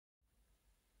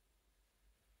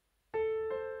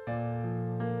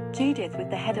Judith with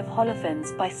the Head of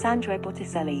Holofernes by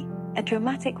Botticelli, a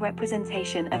dramatic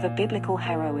representation of a biblical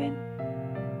heroine.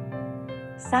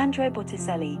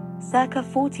 Botticelli, circa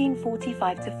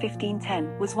 1445 to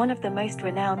 1510, was one of the most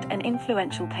renowned and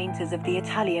influential painters of the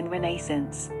Italian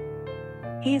Renaissance.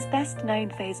 He is best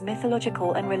known for his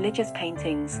mythological and religious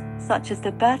paintings, such as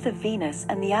The Birth of Venus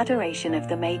and The Adoration of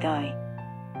the Magi.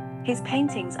 His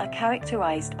paintings are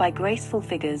characterized by graceful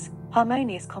figures,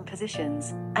 harmonious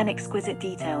compositions, and exquisite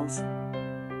details.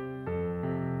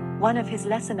 One of his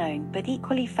lesser-known but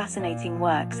equally fascinating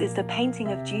works is the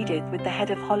painting of Judith with the Head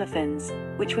of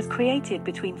Holofernes, which was created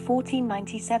between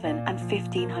 1497 and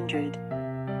 1500.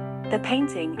 The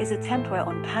painting is a tempera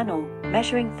on panel,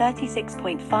 measuring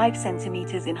 36.5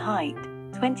 centimeters in height,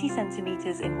 20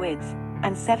 centimeters in width,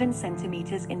 and 7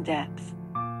 centimeters in depth.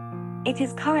 It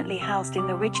is currently housed in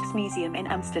the Rijksmuseum in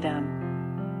Amsterdam.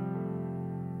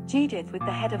 Judith with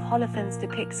the Head of Holofernes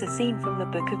depicts a scene from the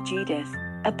Book of Judith,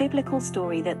 a biblical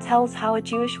story that tells how a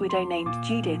Jewish widow named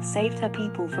Judith saved her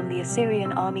people from the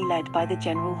Assyrian army led by the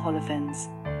general Holofernes.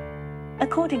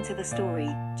 According to the story,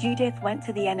 Judith went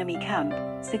to the enemy camp,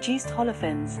 seduced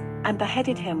Holofernes, and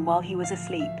beheaded him while he was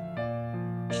asleep.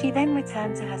 She then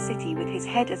returned to her city with his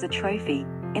head as a trophy,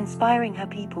 inspiring her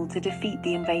people to defeat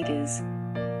the invaders.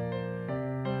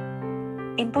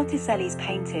 In Botticelli's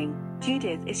painting,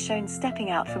 Judith is shown stepping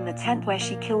out from the tent where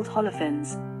she killed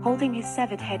Holofernes, holding his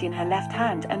severed head in her left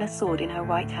hand and a sword in her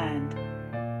right hand.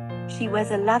 She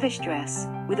wears a lavish dress,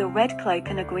 with a red cloak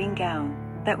and a green gown,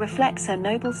 that reflects her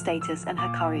noble status and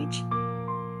her courage.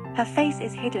 Her face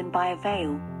is hidden by a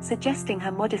veil, suggesting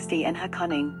her modesty and her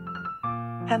cunning.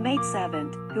 Her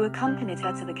maidservant, who accompanied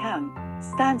her to the camp,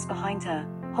 stands behind her,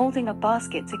 holding a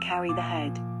basket to carry the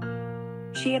head.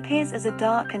 She appears as a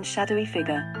dark and shadowy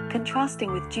figure,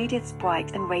 contrasting with Judith's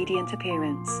bright and radiant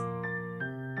appearance.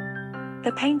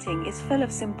 The painting is full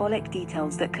of symbolic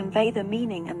details that convey the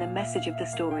meaning and the message of the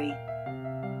story.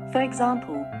 For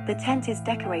example, the tent is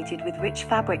decorated with rich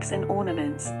fabrics and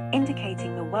ornaments,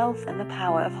 indicating the wealth and the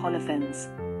power of Holofernes.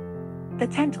 The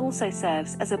tent also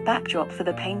serves as a backdrop for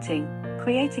the painting,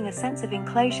 creating a sense of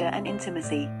enclosure and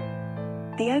intimacy.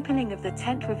 The opening of the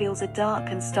tent reveals a dark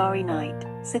and starry night,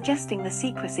 suggesting the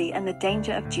secrecy and the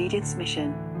danger of Judith's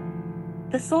mission.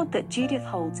 The sword that Judith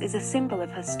holds is a symbol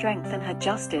of her strength and her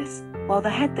justice, while the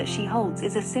head that she holds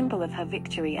is a symbol of her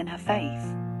victory and her faith.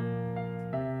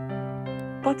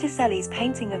 Botticelli's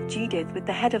painting of Judith with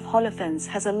the Head of Holofernes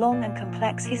has a long and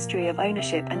complex history of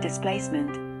ownership and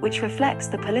displacement, which reflects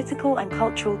the political and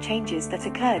cultural changes that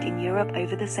occurred in Europe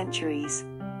over the centuries.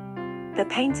 The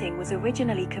painting was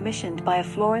originally commissioned by a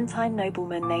Florentine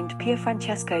nobleman named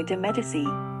Pierfrancesco de' Medici,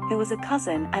 who was a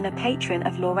cousin and a patron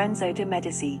of Lorenzo de'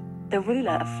 Medici, the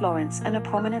ruler of Florence and a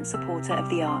prominent supporter of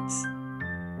the arts.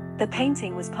 The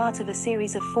painting was part of a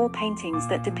series of 4 paintings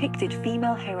that depicted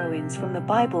female heroines from the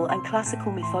Bible and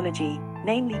classical mythology,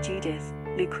 namely Judith,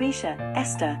 Lucretia,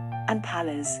 Esther, and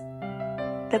Pallas.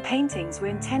 The paintings were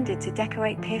intended to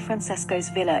decorate Pierfrancesco's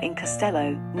villa in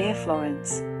Castello, near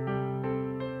Florence.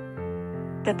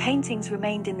 The paintings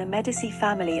remained in the Medici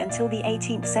family until the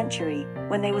 18th century,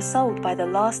 when they were sold by the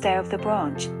last heir of the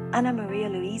branch, Anna Maria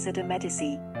Luisa de'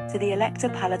 Medici, to the Elector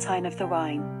Palatine of the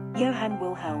Rhine, Johann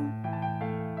Wilhelm.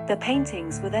 The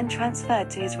paintings were then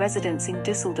transferred to his residence in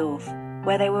Düsseldorf,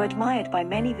 where they were admired by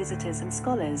many visitors and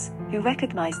scholars, who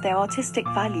recognized their artistic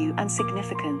value and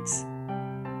significance.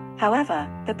 However,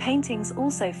 the paintings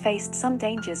also faced some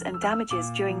dangers and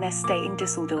damages during their stay in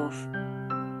Düsseldorf.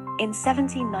 In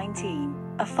 1719,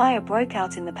 a fire broke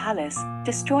out in the palace,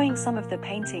 destroying some of the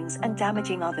paintings and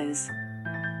damaging others.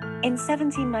 In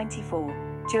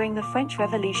 1794, during the French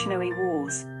Revolutionary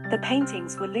Wars, the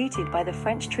paintings were looted by the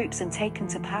French troops and taken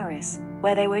to Paris,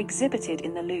 where they were exhibited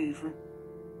in the Louvre.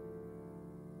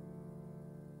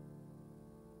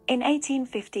 In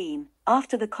 1815,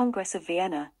 after the Congress of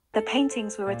Vienna, the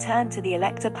paintings were returned to the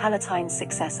Elector Palatine's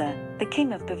successor, the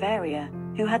King of Bavaria,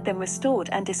 who had them restored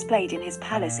and displayed in his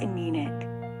palace in Munich.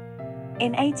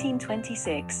 In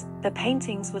 1826, the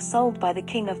paintings were sold by the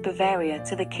King of Bavaria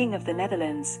to the King of the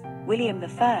Netherlands, William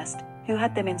I, who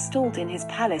had them installed in his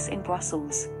palace in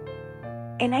Brussels.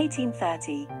 In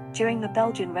 1830, during the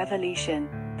Belgian Revolution,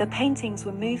 the paintings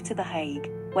were moved to The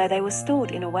Hague, where they were stored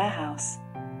in a warehouse.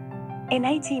 In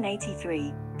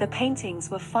 1883, the paintings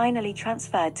were finally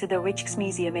transferred to the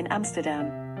Rijksmuseum in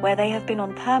Amsterdam, where they have been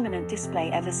on permanent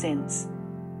display ever since.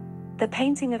 The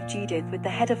painting of Judith with the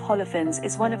Head of Holofernes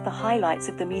is one of the highlights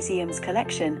of the museum's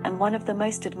collection and one of the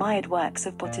most admired works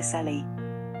of Botticelli.